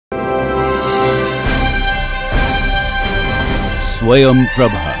Swayam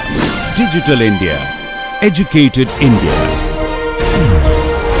Prabha. Digital India. Educated India.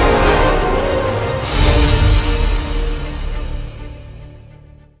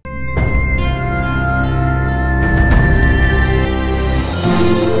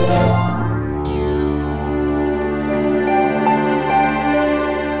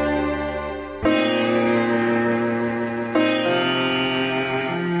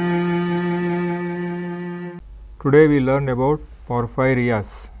 Today we learn about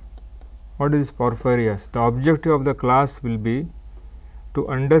porphyrias. What is porphyrias? The objective of the class will be to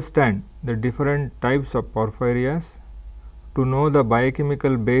understand the different types of porphyrias, to know the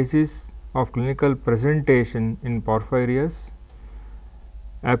biochemical basis of clinical presentation in porphyrias,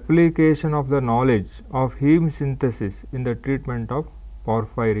 application of the knowledge of heme synthesis in the treatment of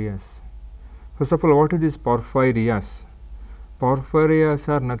porphyrias. First of all, what is this porphyrias? Porphyrias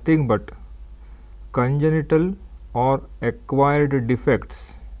are nothing but congenital or acquired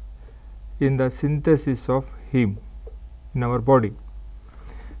defects in the synthesis of heme in our body.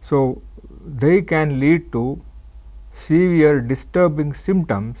 So, they can lead to severe disturbing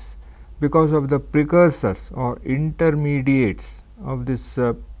symptoms because of the precursors or intermediates of this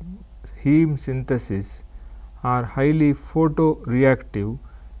heme synthesis are highly photoreactive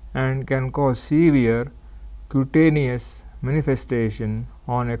and can cause severe cutaneous manifestation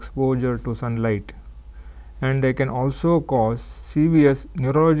on exposure to sunlight, and they can also cause severe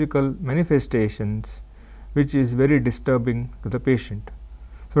neurological manifestations, which is very disturbing to the patient.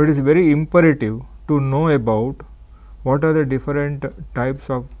 So, it is very imperative to know about what are the different types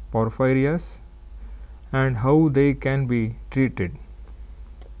of porphyrias and how they can be treated.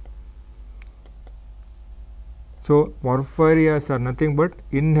 So, porphyrias are nothing but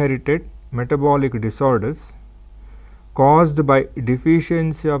inherited metabolic disorders caused by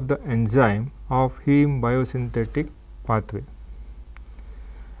deficiency of the enzyme of heme biosynthetic pathway.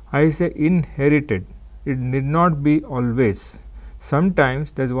 I say inherited, it need not be always.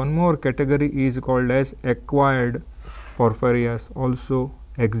 Sometimes there is one more category is called as acquired porphyrias also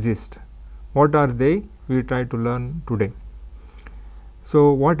exist. What are they? We try to learn today.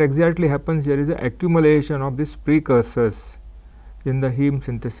 So, what exactly happens here is the accumulation of these precursors in the heme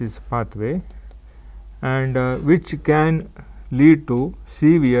synthesis pathway, and which can lead to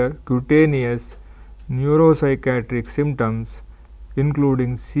severe cutaneous neuropsychiatric symptoms,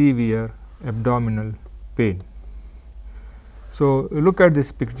 including severe abdominal pain. So, look at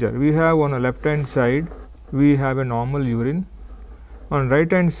this picture. We have on the left hand side, we have a normal urine. On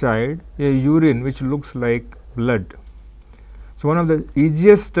right hand side, a urine which looks like blood. So, one of the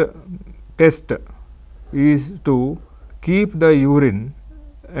easiest test is to keep the urine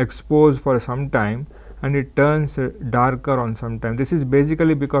exposed for some time, and it turns darker on some time. This is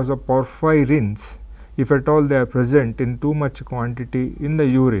basically because of porphyrins. If at all they are present in too much quantity in the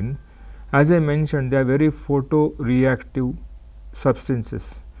urine, as I mentioned, they are very photoreactive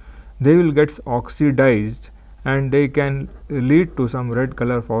substances. They will get oxidized and they can lead to some red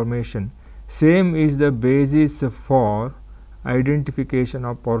color formation. Same is the basis for identification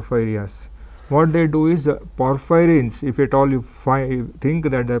of porphyrias. What they do is porphyrins, if at all you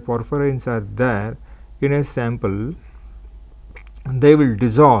think that the porphyrins are there in a sample, they will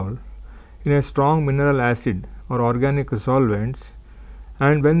dissolve in a strong mineral acid or organic solvents,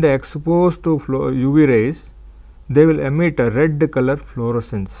 and when they exposed to UV rays, they will emit a red color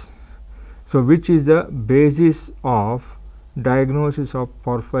fluorescence. So, which is the basis of diagnosis of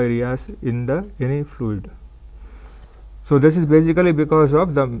porphyrias in the any fluid. So, this is basically because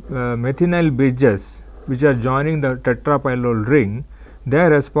of the methynyl bridges which are joining the tetrapyrrole ring. They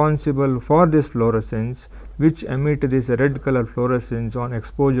are responsible for this fluorescence, which emit this red color fluorescence on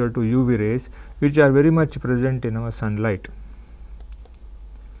exposure to UV rays, which are very much present in our sunlight.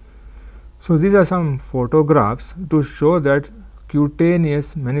 So, these are some photographs to show that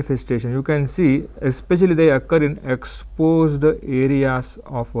cutaneous manifestation. You can see especially they occur in exposed areas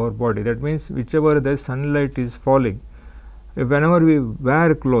of our body. That means, whichever the sunlight is falling, whenever we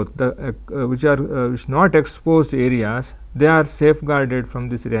wear clothes which are not exposed areas, they are safeguarded from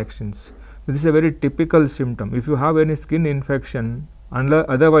these reactions. This is a very typical symptom. If you have any skin infection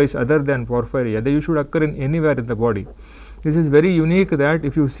otherwise other than porphyria, they should occur in anywhere in the body. This is very unique that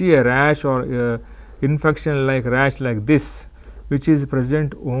if you see a rash or infection like rash like this, which is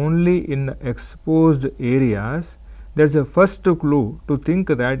present only in exposed areas, there is a first clue to think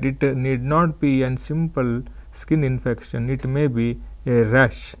that it need not be a simple skin infection, it may be a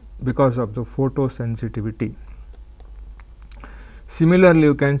rash because of the photosensitivity. Similarly,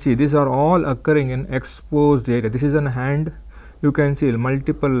 you can see these are all occurring in exposed area. This is an hand, you can see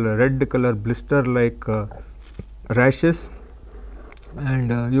multiple red color blister like rashes,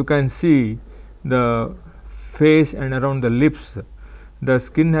 and you can see the face and around the lips, the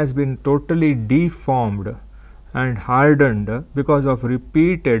skin has been totally deformed and hardened because of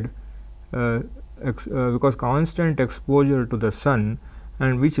repeated because constant exposure to the sun,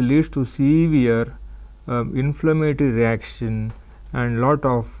 and which leads to severe inflammatory reaction and lot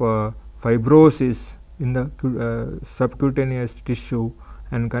of fibrosis in the subcutaneous tissue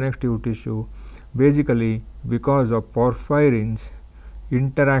and connective tissue, basically because of porphyrins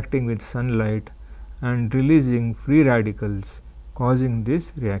interacting with sunlight and releasing free radicals, causing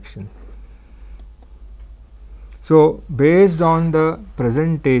this reaction. So, based on the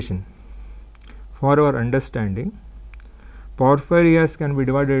presentation, for our understanding, porphyrias can be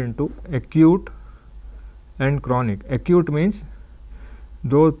divided into acute and chronic. Acute means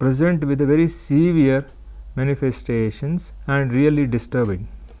those present with very severe manifestations and really disturbing.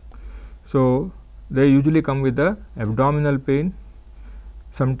 So, they usually come with the abdominal pain,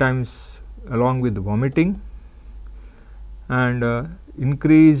 sometimes along with vomiting, and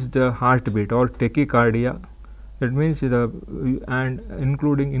increased heartbeat or tachycardia. That means and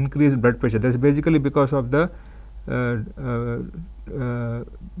including increased blood pressure. That is basically because of the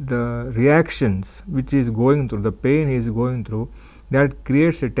reactions which is going through, the pain is going through, that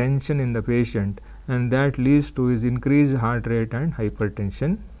creates a tension in the patient, and that leads to his increased heart rate and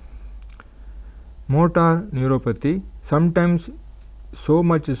hypertension. Motor neuropathy, sometimes so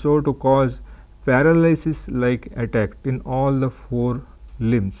much so to cause paralysis like attack in all the 4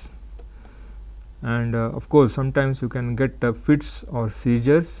 limbs. And of course, sometimes you can get fits or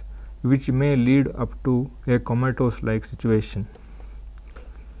seizures which may lead up to a comatose like situation.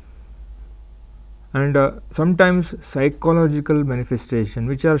 And sometimes psychological manifestation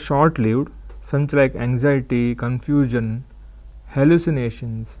which are short lived, something like anxiety, confusion,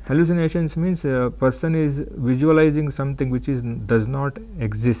 hallucinations. Hallucinations means a person is visualizing something which does not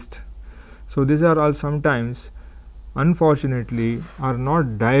exist. So, these are all sometimes unfortunately are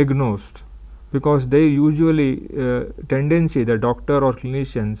not diagnosed, because they usually tendency, the doctor or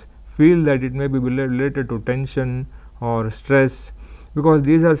clinicians feel that it may be related to tension or stress, because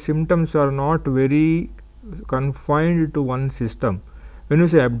these are symptoms are not very confined to one system. When you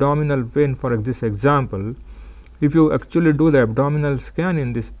say abdominal pain, for this example, if you actually do the abdominal scan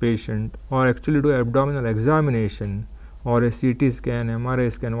in this patient, or actually do abdominal examination or a CT scan,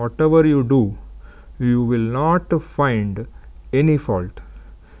 MRI scan, whatever you do, you will not find any fault.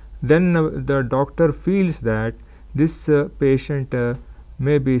 Then the doctor feels that this patient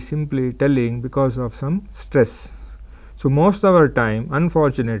may be simply telling because of some stress. So, most of our time,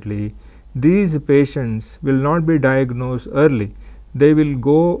 unfortunately, these patients will not be diagnosed early. They will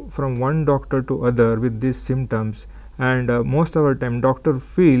go from one doctor to other with these symptoms, and most of our time doctor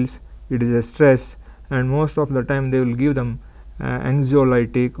feels it is a stress, and most of the time they will give them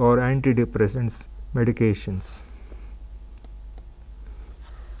anxiolytic or antidepressants medications.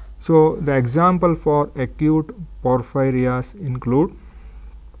 So, the example for acute porphyrias include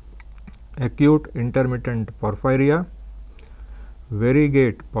acute intermittent porphyria,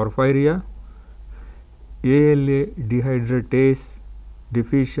 variegate porphyria, ALA dehydratase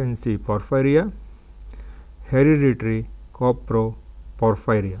deficiency porphyria, hereditary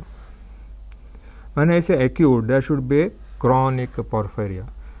coproporphyria. When I say acute, there should be a chronic porphyria.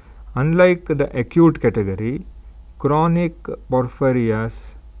 Unlike the acute category, chronic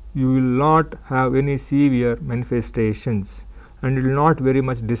porphyrias, you will not have any severe manifestations, and it will not very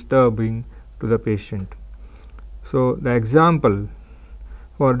much disturbing to the patient. So, the example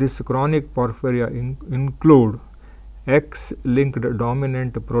for this chronic porphyria include X-linked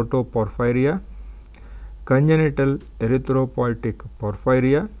dominant protoporphyria, congenital erythropoietic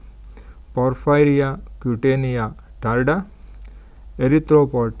porphyria, porphyria cutanea tarda,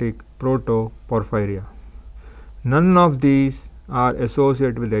 erythropoietic protoporphyria. None of these are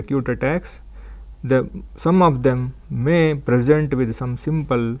associated with acute attacks. Some of them may present with some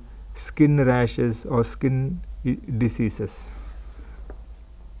simple skin rashes or skin diseases.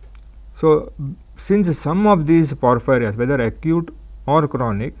 So, since some of these porphyrias, whether acute or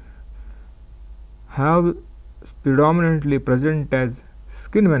chronic, have predominantly present as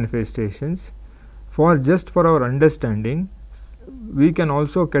skin manifestations, for our understanding, we can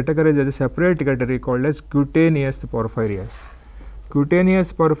also categorize as a separate category called as cutaneous porphyrias.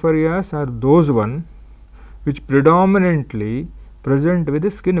 Cutaneous porphyrias are those one which predominantly present with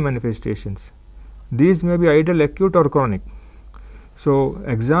the skin manifestations. These may be either acute or chronic. So,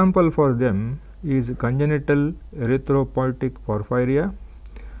 example for them is congenital erythropoietic porphyria,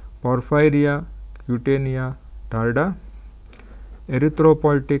 porphyria cutanea tarda,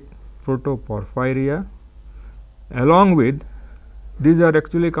 erythropoietic protoporphyria, along with these are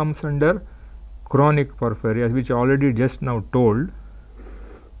actually comes under chronic porphyrias, which I already just now told.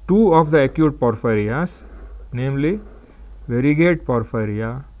 Two of the acute porphyrias, namely variegate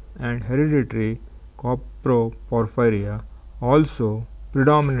porphyria and hereditary coproporphyria, also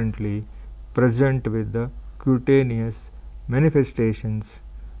predominantly present with the cutaneous manifestations.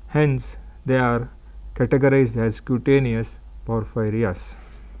 Hence, they are categorized as cutaneous porphyrias.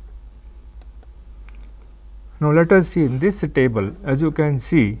 Now, let us see in this table. As you can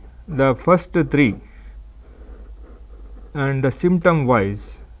see, the first three and the symptom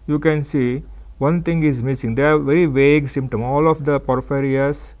wise, you can see one thing is missing. They are very vague symptom. All of the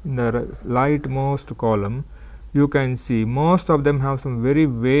porphyrias in the lightmost column, you can see most of them have some very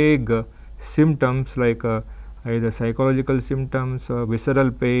vague symptoms like either psychological symptoms,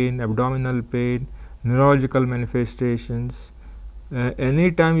 visceral pain, abdominal pain, neurological manifestations.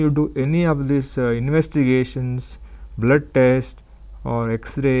 Anytime you do any of these investigations, blood test or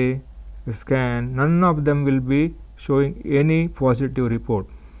X-ray scan, none of them will be showing any positive report.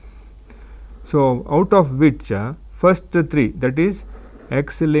 So, out of which first three, that is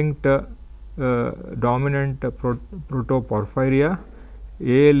X-linked dominant protoporphyria,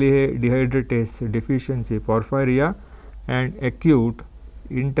 ALA dehydratase deficiency porphyria and acute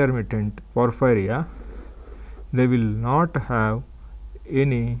intermittent porphyria, they will not have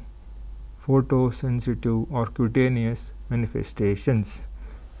any photosensitive or cutaneous manifestations.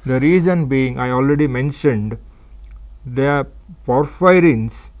 The reason being, I already mentioned, the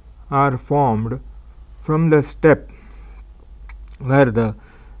porphyrins are formed from the step where the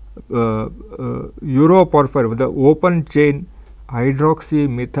uroporphyrin, the open chain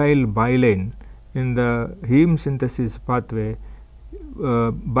hydroxymethyl in the heme synthesis pathway,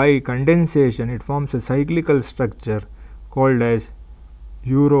 by condensation it forms a cyclical structure called as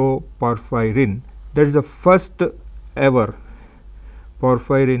uroporphyrin. That is the first ever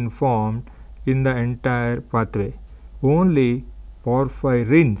porphyrin formed in the entire pathway. Only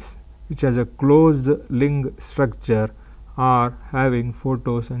porphyrins which has a closed link structure are having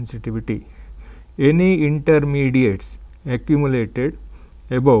photosensitivity. Any intermediates accumulated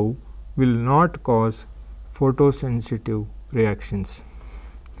above will not cause photosensitive reactions.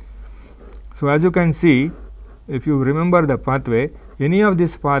 So, as you can see, if you remember the pathway, any of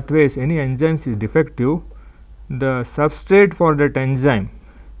these pathways, any enzymes is defective, the substrate for that enzyme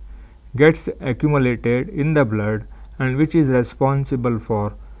gets accumulated in the blood and which is responsible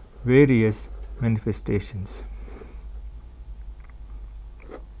for various manifestations.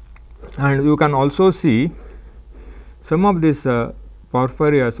 And you can also see some of these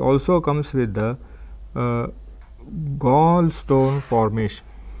porphyrias also comes with the gallstone formation.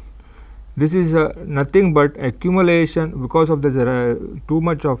 This is nothing but accumulation because of the too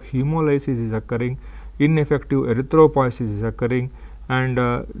much of hemolysis is occurring, ineffective erythropoiesis is occurring, and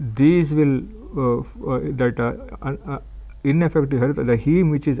these will ineffective the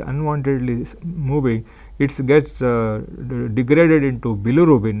heme which is unwantedly moving, it gets degraded into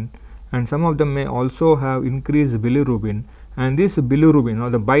bilirubin, and some of them may also have increased bilirubin, and this bilirubin or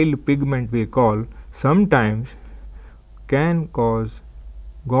the bile pigment we call sometimes can cause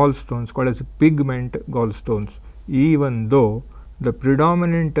gallstones called as pigment gallstones, even though the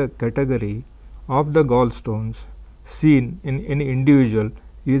predominant category of the gallstones seen in any individual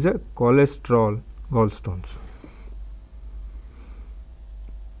is a cholesterol gallstones.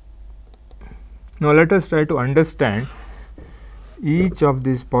 Now, let us try to understand each of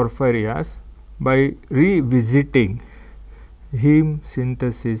these porphyrias by revisiting heme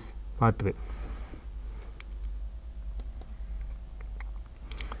synthesis pathway.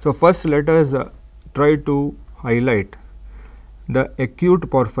 So, first let us try to highlight the acute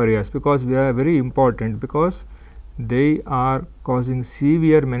porphyrias, because they are very important, because they are causing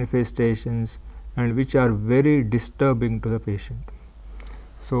severe manifestations and which are very disturbing to the patient.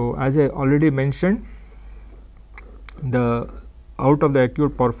 So, as I already mentioned, the out of the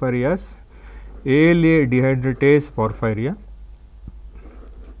acute porphyrias, ALA dehydratase porphyria.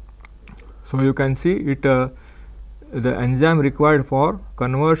 So, you can see it the enzyme required for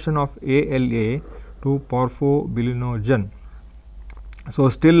conversion of ALA to porphobilinogen. So,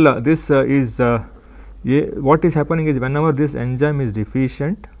 still this is what is happening is whenever this enzyme is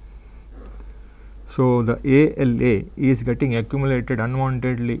deficient, so the ALA is getting accumulated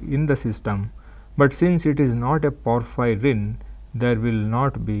unwantedly in the system, but since it is not a porphyrin, there will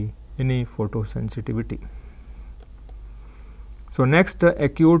not be any photosensitivity. So, next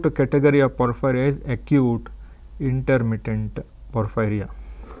acute category of porphyria is acute intermittent porphyria.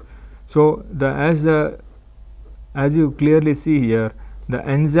 So, as you clearly see here, the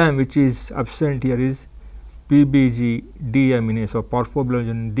enzyme which is absent here is PBG deaminase or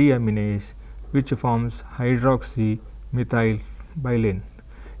porphobilinogen deaminase, which forms hydroxymethylbilane.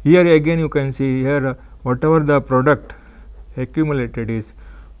 Here again you can see here whatever the product accumulated is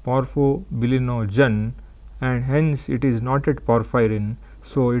porphobilinogen, and hence it is not at porphyrin.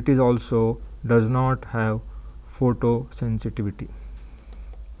 So, it is also does not have photosensitivity.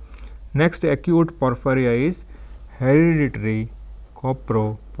 Next acute porphyria is hereditary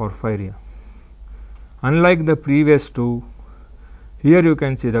coproporphyria. Unlike the previous two, here you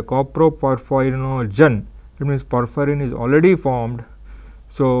can see the coproporphyrinogen, that means porphyrin is already formed.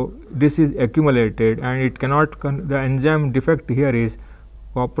 So, this is accumulated and it cannot the enzyme defect here is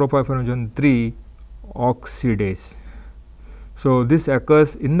coproporphyrinogen 3 oxidase. So, this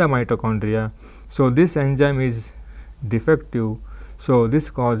occurs in the mitochondria. So, this enzyme is defective. So, this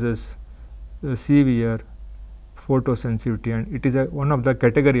causes severe photosensitivity, and it is one of the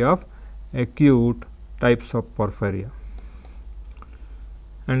category of acute types of porphyria.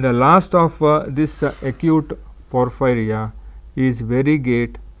 And the last of this acute porphyria is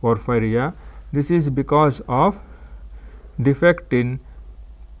variegate porphyria. This is because of defect in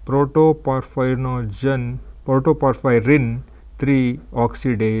protoporphyrin 3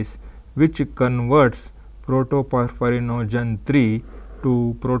 oxidase, which converts protoporphyrinogen 3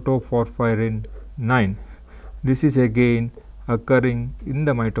 to protoporphyrin 9. This is again occurring in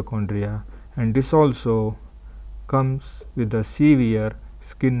the mitochondria, and this also comes with the severe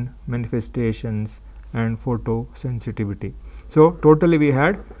skin manifestations and photosensitivity. So, totally we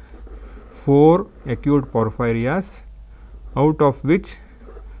had 4 acute porphyrias, out of which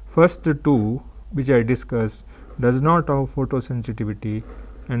first 2 which I discussed does not have photosensitivity,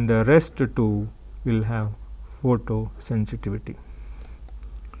 and the rest 2 will have photosensitivity.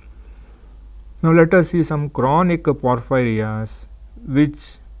 Now, let us see some chronic porphyrias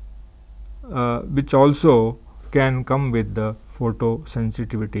which also can come with the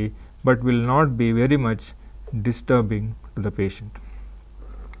photosensitivity, but will not be very much disturbing to the patient.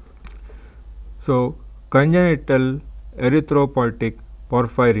 So, congenital erythropoietic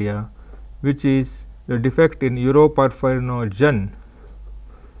porphyria, which is the defect in uroporphyrinogen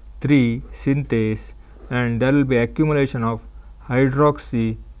 3 synthase, and there will be accumulation of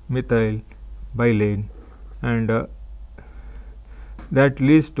hydroxymethylbilane, and that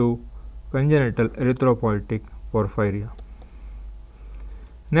leads to congenital erythropoietic porphyria.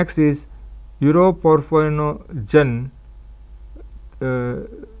 Next is uroporphyrinogen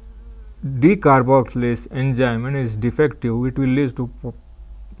decarboxylase enzyme and is defective. It will lead to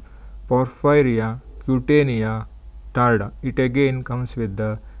porphyria cutanea tarda. It again comes with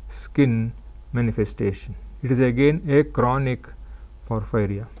the skin manifestation. It is again a chronic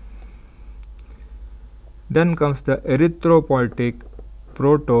porphyria. Then comes the erythropoietic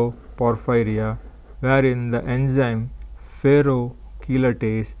protoporphyria, wherein the enzyme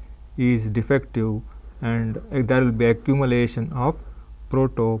ferrochelatase is defective, and there will be accumulation of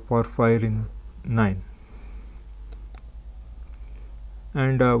protoporphyrin 9.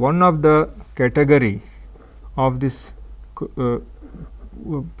 And one of the category of this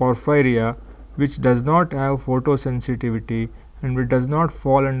porphyria which does not have photosensitivity and which does not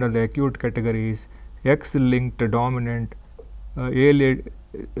fall under the acute category is X-linked dominant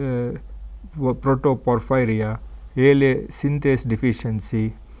protoporphyria, ALA synthase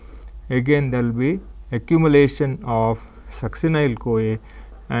deficiency. Again there will be accumulation of succinyl CoA,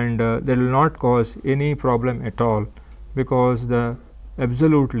 and they will not cause any problem at all, because the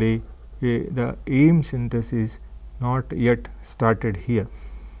absolutely the heme synthesis not yet started here.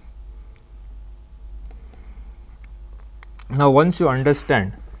 Now, once you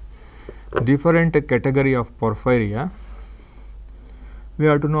understand different category of porphyria, we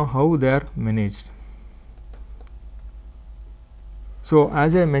have to know how they are managed. So,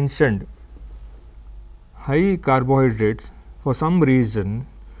 as I mentioned, high carbohydrates for some reason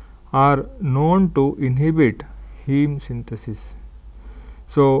are known to inhibit heme synthesis.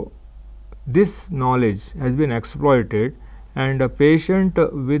 So, this knowledge has been exploited, and a patient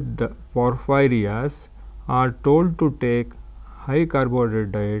with the porphyrias are told to take high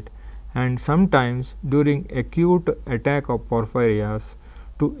carbohydrate diet, and sometimes during acute attack of porphyrias,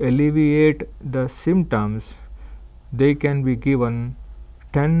 to alleviate the symptoms, they can be given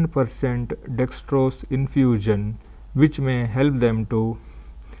 10% dextrose infusion, which may help them to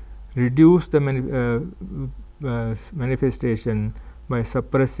reduce the manifestation by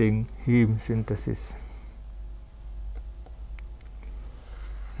suppressing heme synthesis.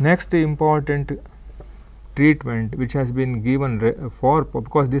 Next important treatment which has been given for,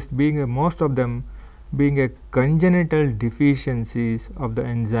 because this being most of them being a congenital deficiencies of the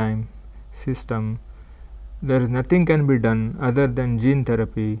enzyme system, there is nothing can be done other than gene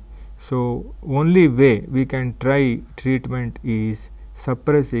therapy. So, only way we can try treatment is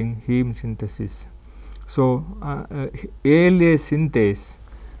suppressing heme synthesis. So, ALA synthase,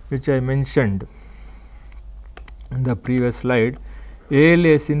 which I mentioned in the previous slide,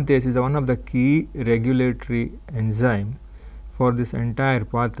 ALA synthase is one of the key regulatory enzyme for this entire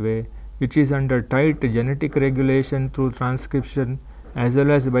pathway, which is under tight genetic regulation through transcription as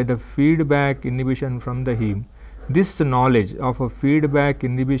well as by the feedback inhibition from the heme. This knowledge of a feedback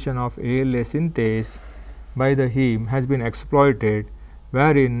inhibition of ALA synthase by the heme has been exploited,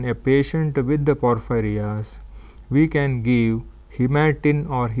 wherein a patient with the porphyrias, we can give hematin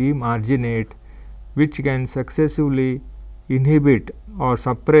or heme arginate, which can successively inhibit or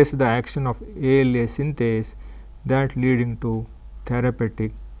suppress the action of ALA synthase, that leading to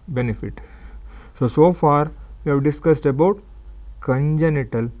therapeutic benefit. So far we have discussed about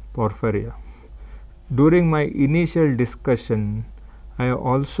congenital porphyria. During my initial discussion, I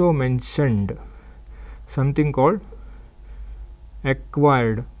also mentioned something called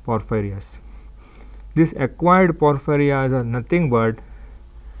acquired porphyrias. These acquired porphyrias are nothing but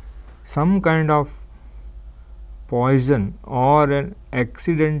some kind of poison or an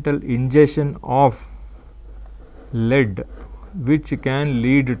accidental ingestion of lead, which can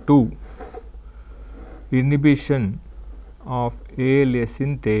lead to inhibition of ALA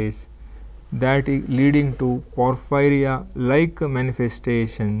synthase, that is leading to porphyria like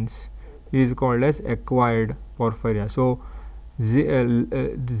manifestations, is called as acquired porphyria. So,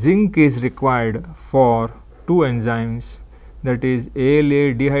 zinc is required for two enzymes, that is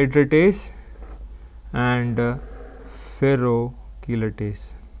ALA dehydratase and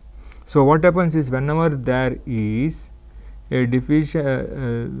ferrochelatase. So, what happens is, whenever there is a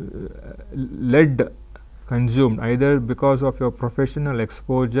lead consumed, either because of your professional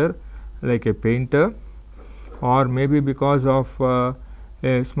exposure like a painter, or maybe because of a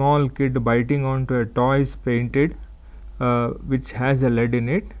small kid biting onto a toys painted which has a lead in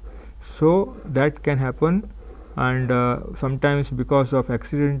it. So, that can happen, and sometimes because of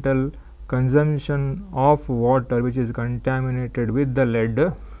accidental consumption of water which is contaminated with the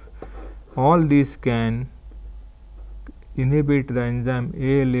lead, all these can inhibit the enzyme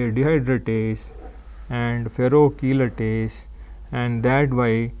ALA dehydratase and ferrochelatase, and that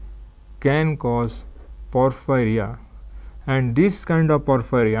way can cause porphyria. And this kind of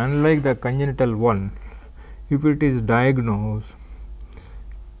porphyria, unlike the congenital one, if it is diagnosed,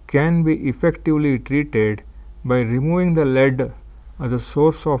 can be effectively treated by removing the lead as a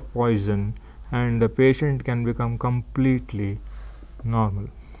source of poison, and the patient can become completely normal.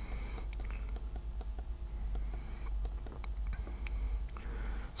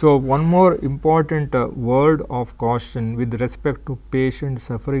 So, one more important word of caution with respect to patients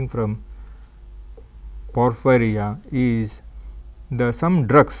suffering from porphyria is some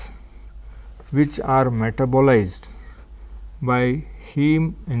drugs which are metabolized by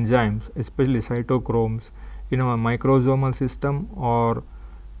heme enzymes, especially cytochromes, in our microsomal system or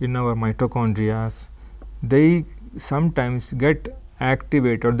in our mitochondria. They sometimes get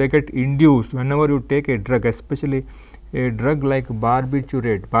activated, they get induced whenever you take a drug, especially a drug like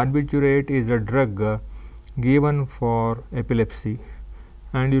barbiturate. Barbiturate is a drug given for epilepsy,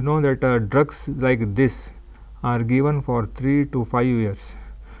 and you know that drugs like this are given for 3 to 5 years.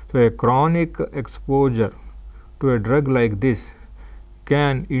 So, a chronic exposure to a drug like this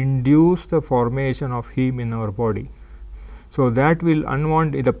can induce the formation of heme in our body. So, that will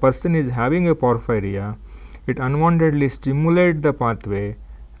if the person is having a porphyria, it unwantedly stimulates the pathway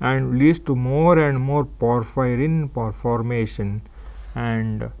and leads to more and more porphyrin formation,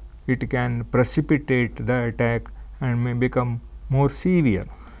 and it can precipitate the attack and may become more severe.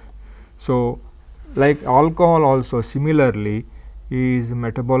 So, like alcohol also similarly is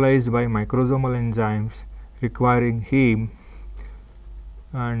metabolized by microsomal enzymes requiring heme,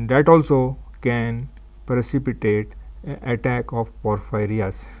 and that also can precipitate attack of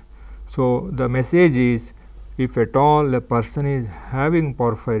porphyrias. So, the message is, if at all the person is having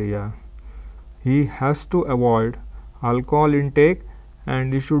porphyria, he has to avoid alcohol intake,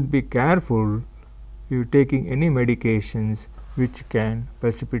 and he should be careful if taking any medications which can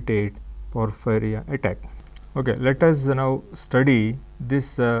precipitate porphyria attack. Okay, let us now study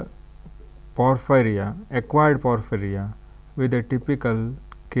this porphyria, acquired porphyria, with a typical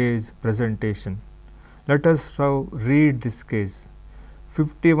case presentation. Let us now read this case.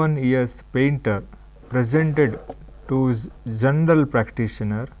 51 years painter presented to his general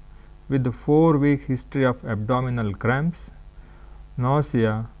practitioner with a 4-week history of abdominal cramps,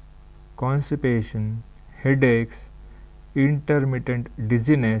 nausea, constipation, headaches, intermittent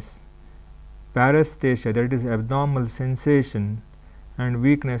dizziness, paresthesia, that is abnormal sensation, and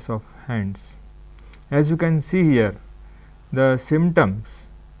weakness of hands. As you can see here, the symptoms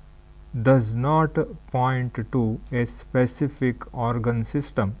does not point to a specific organ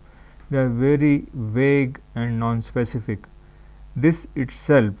system. They are very vague and non-specific. This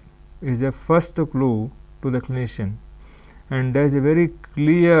itself is a first clue to the clinician, and there is a very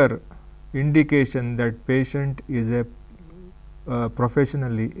clear indication that patient is a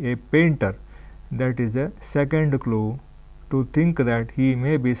professionally a painter. That is a second clue to think that he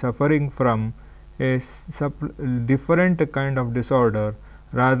may be suffering from a different kind of disorder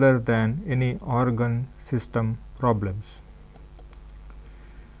rather than any organ system problems.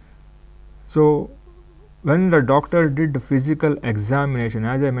 So, when the doctor did physical examination,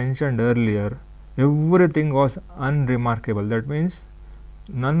 as I mentioned earlier, everything was unremarkable. That means,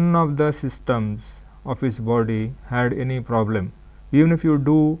 none of the systems of his body had any problem. Even if you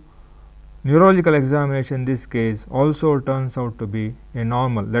do neurological examination, in this case also turns out to be a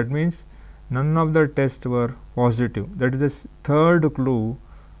normal. That means, none of the tests were positive. That is the third clue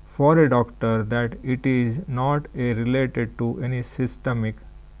for a doctor that it is not related to any systemic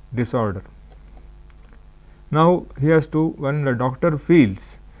disorder. Now, he has to, when the doctor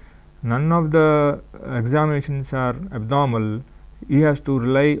feels none of the examinations are abnormal, he has to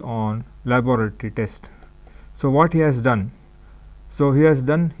rely on laboratory test. So, what he has done? So, he has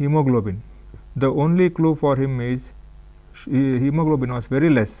done hemoglobin. The only clue for him is hemoglobin was very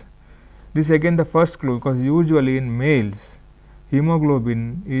less. This again the first clue, because usually in males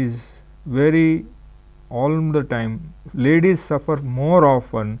hemoglobin is very all the time. Ladies suffer more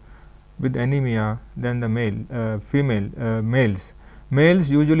often with anemia than the males. Males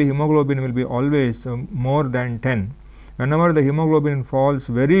usually hemoglobin will be always more than 10. Whenever the hemoglobin falls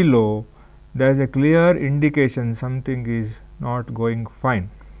very low, there is a clear indication something is not going fine.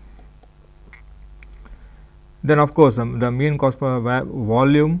 Then of course, the mean corpuscular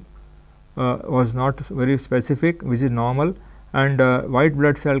volume was not very specific, which is normal, and white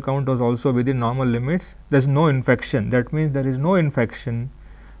blood cell count was also within normal limits. There is no infection, that means there is no infection.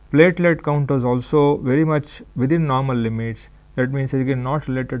 Platelet count was also very much within normal limits, that means again not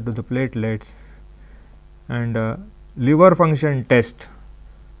related to the platelets, and liver function test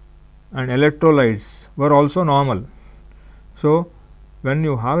and electrolytes were also normal. So, when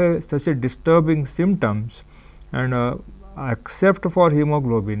you have such a disturbing symptoms and except for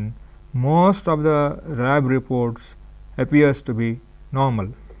hemoglobin, most of the lab reports appears to be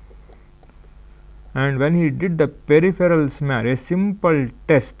normal. And when he did the peripheral smear, a simple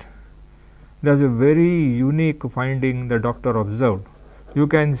test, there is a very unique finding the doctor observed. You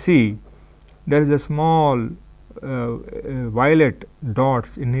can see there is a small violet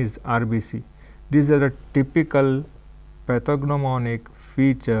dots in his RBC. These are the typical pathognomonic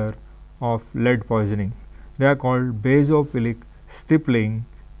feature of lead poisoning. They are called basophilic stippling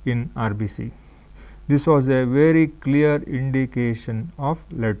in RBC. This was a very clear indication of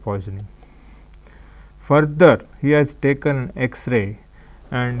lead poisoning. Further, he has taken an X-ray,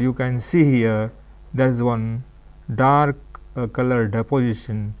 and you can see here there is one dark color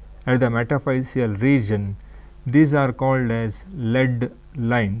deposition at the metaphyseal region. These are called as lead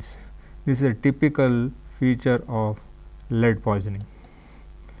lines. This is a typical feature of lead poisoning.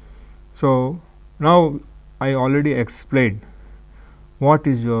 So, now I already explained what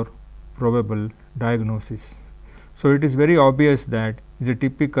is your probable diagnosis. So, it is very obvious that it is a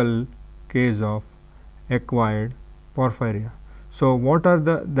typical case of acquired porphyria. So, what are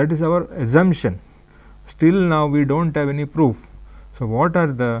that is our assumption. Still now we do not have any proof. So, what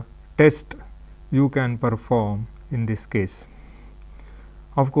are the tests you can perform in this case?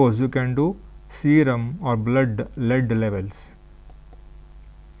 Of course, you can do serum or blood lead levels.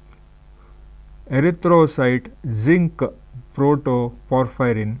 Erythrocyte zinc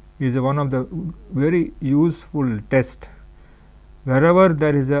protoporphyrin is one of the very useful tests. Wherever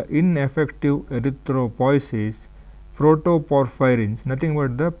there is a ineffective erythropoiesis, protoporphyrins, nothing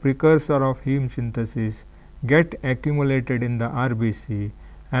but the precursor of heme synthesis, get accumulated in the RBC,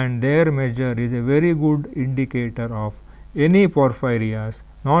 and their measure is a very good indicator of any porphyrias,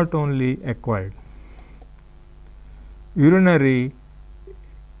 not only acquired. Urinary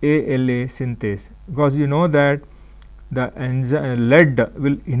ALA synthase, because you know that the enzyme lead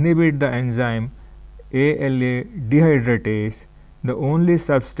will inhibit the enzyme ALA dehydratase. The only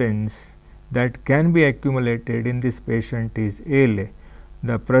substance that can be accumulated in this patient is ALA.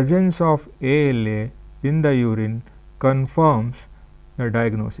 The presence of ALA in the urine confirms the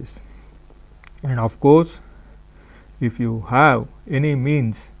diagnosis. And of course, if you have any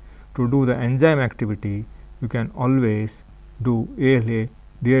means to do the enzyme activity, you can always do ALA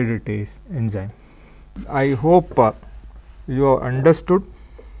dehydratase enzyme. I hope you have understood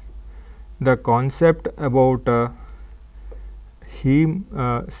the concept about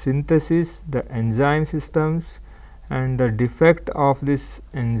heme synthesis, the enzyme systems, and the defect of these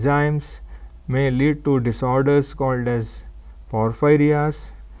enzymes may lead to disorders called as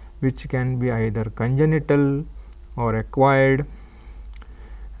porphyrias, which can be either congenital or acquired,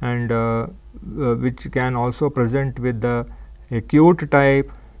 and which can also present with the acute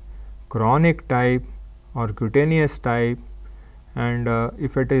type, chronic type, or cutaneous type, and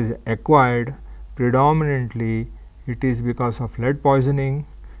if it is acquired, predominantly it is because of lead poisoning.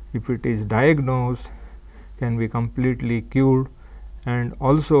 If it is diagnosed, can be completely cured. And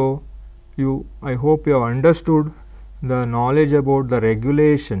also I hope you have understood the knowledge about the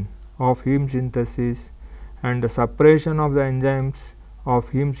regulation of heme synthesis and the suppression of the enzymes of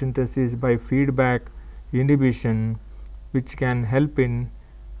heme synthesis by feedback inhibition, which can help in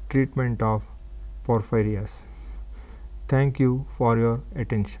treatment of porphyrias. Thank you for your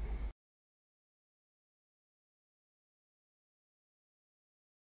attention.